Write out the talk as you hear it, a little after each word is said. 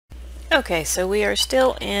Okay, so we are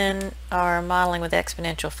still in our modeling with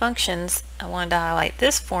exponential functions. I wanted to highlight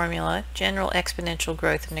this formula, general exponential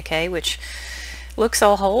growth and decay, which looks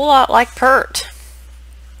a whole lot like PERT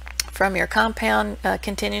from your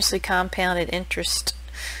continuously compounded interest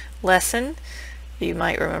lesson. You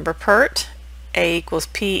might remember PERT, A equals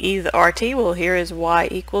P e to the RT. Well, here is Y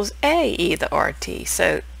equals A e to the RT.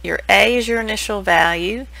 So your A is your initial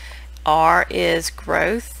value, R is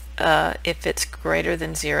growth, if it's greater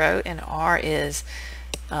than 0, and R is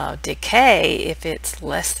decay if it's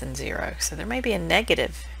less than 0. So there may be a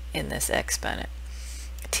negative in this exponent.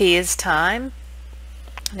 T is time.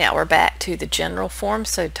 Now we're back to the general form,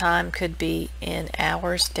 so time could be in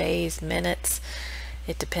hours, days, minutes.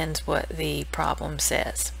 It depends what the problem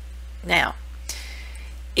says. Now,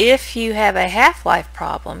 if you have a half-life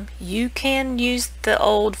problem, you can use the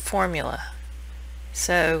old formula.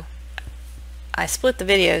 So I split the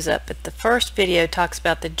videos up, but the first video talks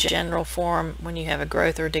about the general form when you have a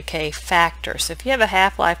growth or decay factor. So if you have a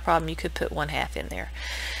half-life problem, you could put 1/2 in there.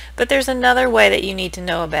 But there's another way that you need to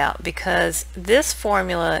know about, because this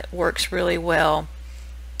formula works really well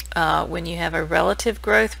when you have a relative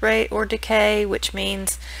growth rate or decay, which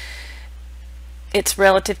means it's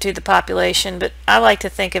relative to the population. But I like to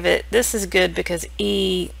think of it, this is good because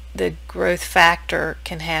E, the growth factor,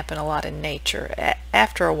 can happen a lot in nature.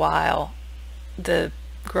 After a while, the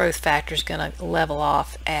growth factor is going to level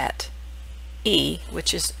off at E,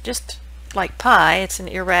 which is just like pi. It's an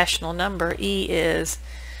irrational number. E is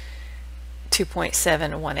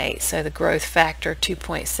 2.718, so the growth factor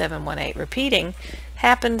 2.718 repeating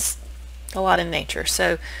happens a lot in nature.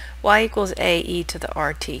 So Y equals A e to the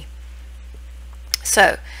RT.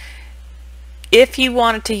 So if you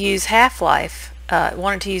wanted to use half-life,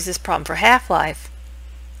 wanted to use this problem for half-life,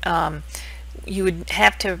 you would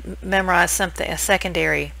have to memorize something, a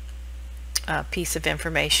secondary piece of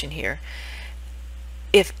information here.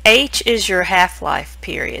 If H is your half-life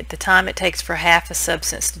period, the time it takes for half a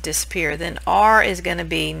substance to disappear, then R is going to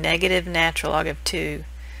be negative natural log of 2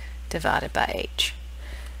 divided by H.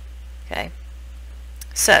 Okay,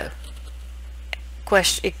 so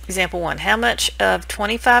example 1, how much of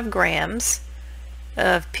 25 grams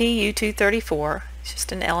of Pu-234, it's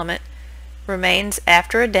just an element, remains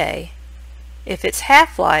after a day if its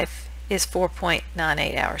half-life is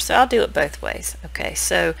 4.98 hours? So I'll do it both ways. Okay,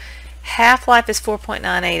 so half-life is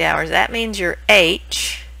 4.98 hours. That means your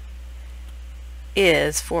H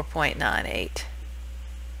is 4.98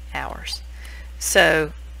 hours.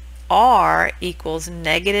 So R equals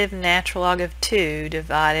negative natural log of 2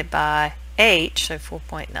 divided by H, so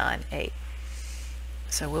 4.98.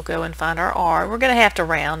 So we'll go and find our R. We're going to have to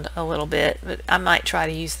round a little bit, but I might try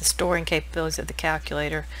to use the storing capabilities of the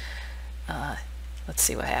calculator. Let's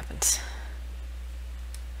see what happens.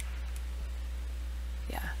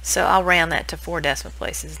 Yeah, so I'll round that to 4 decimal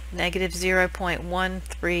places, negative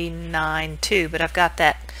 0.1392, but I've got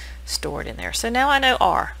that stored in there. So now I know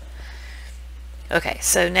R. Okay,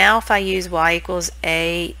 so now if I use Y equals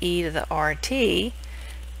A e to the RT,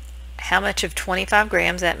 how much of 25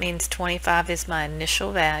 grams? That means 25 is my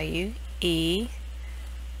initial value, E,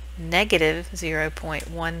 negative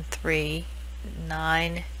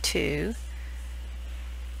 0.1392,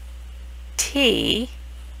 T,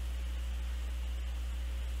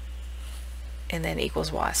 and then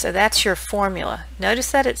equals Y. So that's your formula. Notice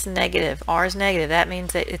that it's negative. R is negative. That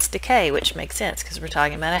means that it's decay, which makes sense because we're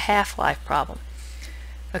talking about a half-life problem.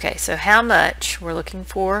 Okay, so how much? We're looking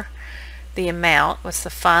for the amount. What's the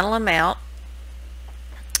final amount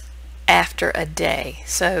after a day?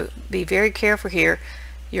 So be very careful here.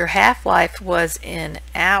 Your half-life was in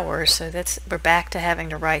hours, so we're back to having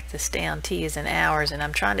to write this down. T is in hours, and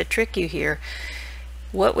I'm trying to trick you here.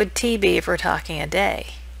 What would T be if we're talking a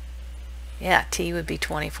day? Yeah, T would be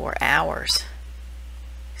 24 hours.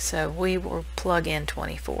 So we will plug in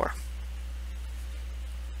 24.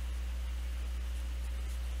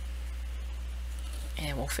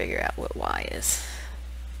 And we'll figure out what Y is.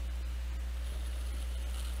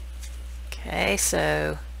 Okay,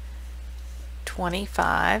 so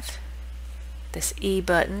 25, this E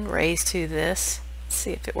button raised to this. Let's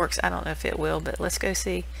see if it works. I don't know if it will, but let's go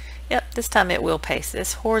see. Yep, this time it will paste.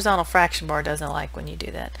 This horizontal fraction bar doesn't like when you do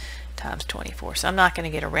that, times 24. So I'm not going to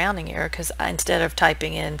get a rounding error because instead of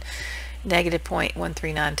typing in negative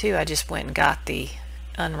 0.1392, I just went and got the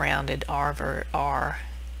unrounded R over R,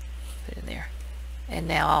 put it in there, and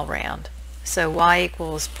now I'll round. So Y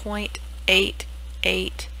equals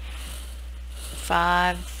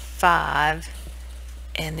 0.8855,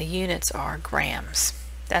 and the units are grams.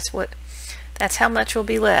 That's how much will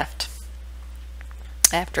be left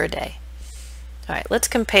after a day. All right, let's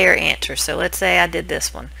compare answers. So let's say I did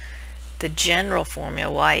this one. the general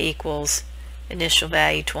formula, y equals initial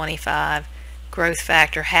value 25, growth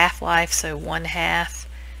factor half-life, so 1/2,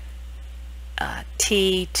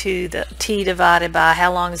 t to the t divided by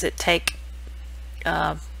how long does it take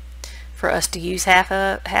for us to use half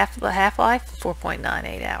the half-life,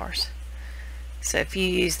 4.98 hours. So if you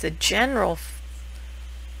use the general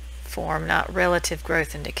form, not relative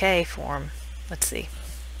growth and decay form, let's see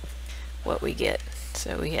what we get.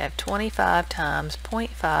 So we have 25 times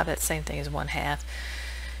 0.5, that's the same thing as 1/2,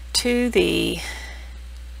 to the,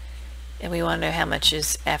 and we want to know how much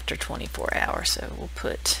is after 24 hours, so we'll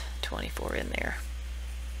put 24 in there.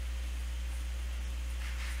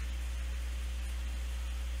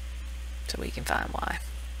 So we can find y.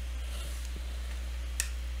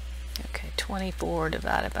 Okay, 24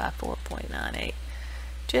 divided by 4.98.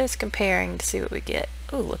 Just comparing to see what we get.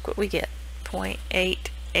 Oh, look what we get.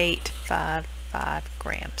 0.8855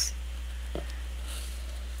 grams.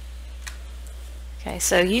 Okay,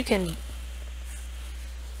 so you can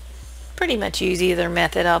pretty much use either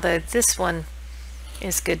method, although this one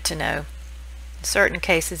is good to know. In certain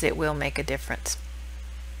cases it will make a difference.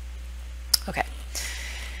 Okay.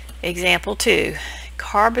 Example 2.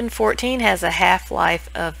 Carbon-14 has a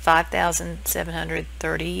half-life of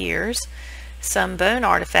 5,730 years. Some bone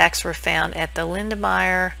artifacts were found at the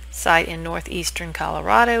Lindemeyer site in northeastern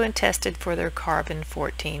Colorado and tested for their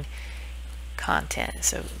carbon-14 content.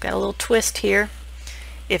 So we've got a little twist here.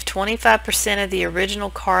 If 25% of the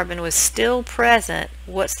original carbon was still present,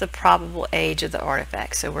 what's the probable age of the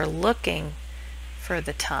artifact? So we're looking for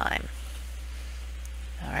the time.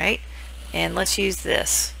 All right, and let's use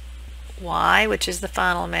this. Y, which is the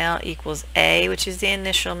final amount, equals A, which is the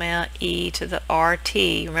initial amount, e to the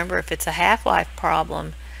RT. Remember, if it's a half-life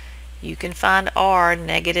problem, you can find R,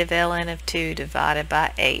 negative ln of 2 divided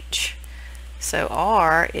by h. So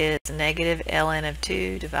R is negative ln of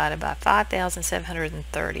 2 divided by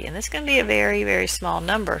 5,730. And this is going to be a very, very small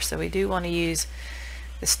number, so we do want to use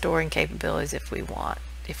the storing capabilities if we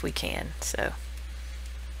can. So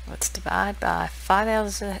let's divide by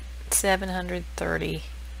 5,730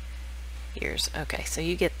 years. Okay, so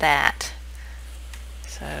you get that.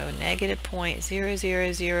 So negative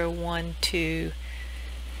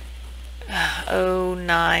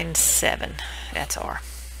 0.00012,097. That's R.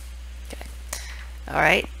 Okay. All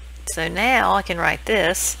right. So now I can write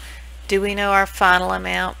this. Do we know our final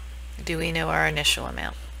amount? Do we know our initial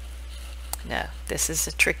amount? No. This is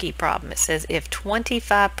a tricky problem. It says if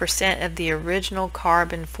 25% of the original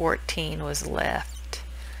carbon-14 was left.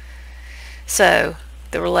 So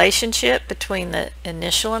the relationship between the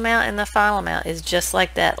initial amount and the final amount is just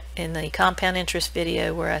like that in the compound interest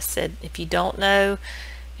video where I said if you don't know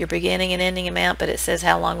your beginning and ending amount, but it says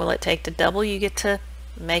how long will it take to double, you get to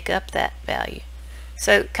make up that value.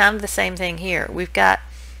 So kind of the same thing here. We've got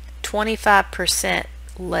 25%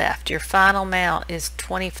 left. Your final amount is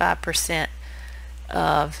 25%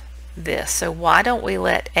 of this. So why don't we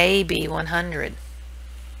let A be 100?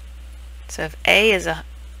 So if A is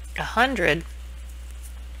 100,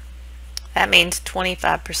 that means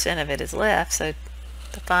 25% of it is left, so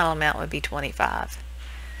the final amount would be 25.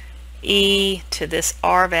 E to this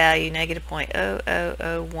R value, negative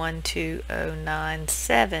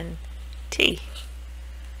 0.00012,097 T.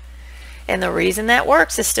 And the reason that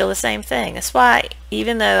works is still the same thing. That's why,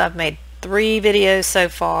 even though I've made 3 videos so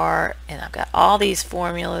far, and I've got all these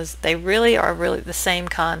formulas, they really are the same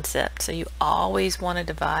concept. So you always want to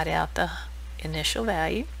divide out the initial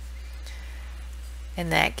value. And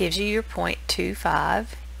that gives you your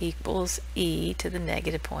 0.25 equals e to the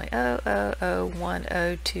negative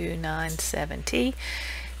 0.0001027 t.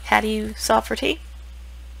 How do you solve for t?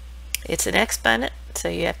 It's an exponent, so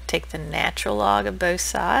you have to take the natural log of both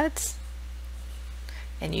sides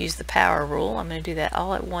and use the power rule. I'm going to do that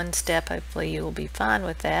all at one step. Hopefully you will be fine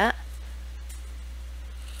with that.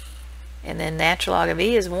 And then natural log of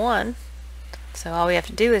e is 1. So all we have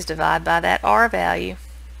to do is divide by that r value,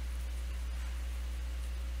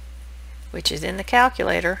 which is in the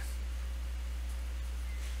calculator,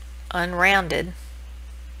 unrounded.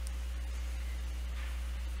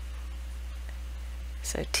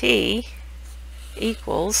 So t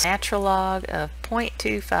equals natural log of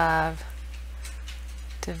 0.25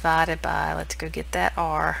 divided by, let's go get that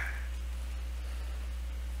r,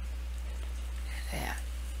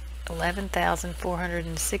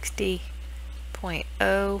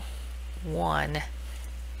 11,460.01,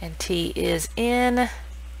 and t is in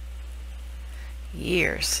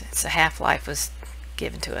years. It's a half-life was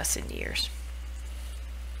given to us in years.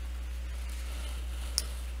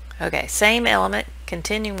 Okay, same element,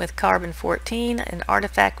 continuing with carbon-14. An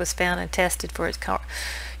artifact was found and tested for its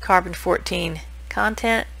carbon-14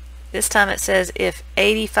 content. This time it says if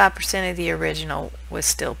 85% of the original was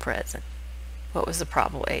still present. What was the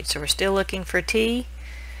probable age? So we're still looking for t.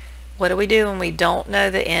 What do we do when we don't know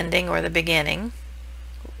the ending or the beginning?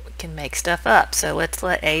 We can make stuff up. So let's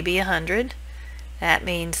let a be 100. That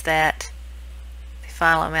means that the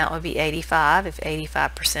final amount would be 85 if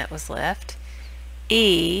 85% was left.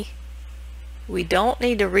 E, we don't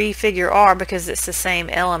need to refigure r because it's the same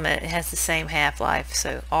element. It has the same half-life.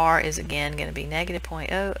 So r is again going to be negative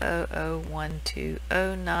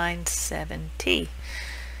 0.000120997 t.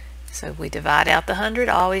 So we divide out the 100.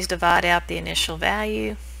 Always divide out the initial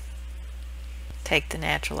value. Take the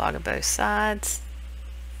natural log of both sides.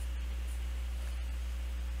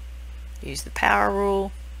 Use the power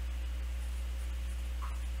rule.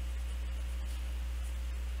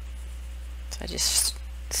 So I just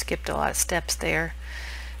skipped a lot of steps there.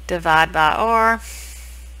 Divide by r.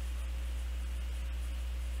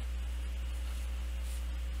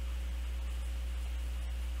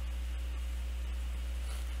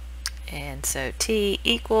 And so t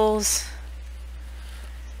equals,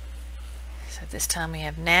 so this time we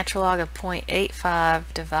have natural log of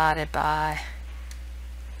 0.85 divided by,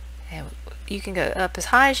 and you can go up as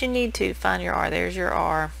high as you need to find your r. There's your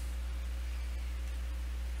r.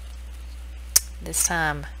 This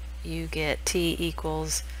time you get t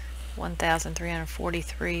equals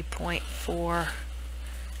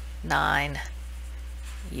 1,343.49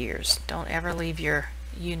 years. Don't ever leave your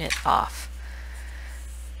unit off.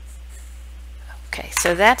 Okay,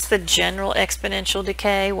 so that's the general exponential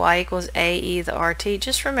decay, y equals AE the RT.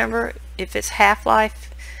 Just remember, if it's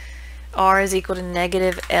half-life, r is equal to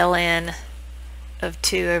negative ln of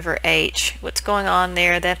 2 over h. What's going on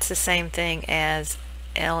there, that's the same thing as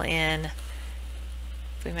ln,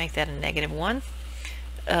 if we make that a negative 1,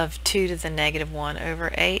 of 2 to the negative 1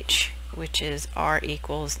 over h, which is r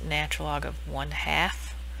equals natural log of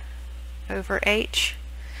 1/2 over h.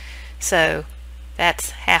 So that's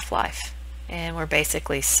half-life. And we're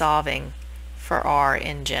basically solving for r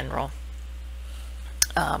in general.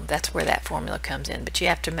 That's where that formula comes in. But you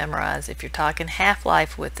have to memorize, if you're talking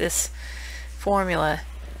half-life with this formula,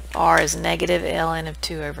 r is negative ln of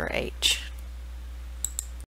 2 over h.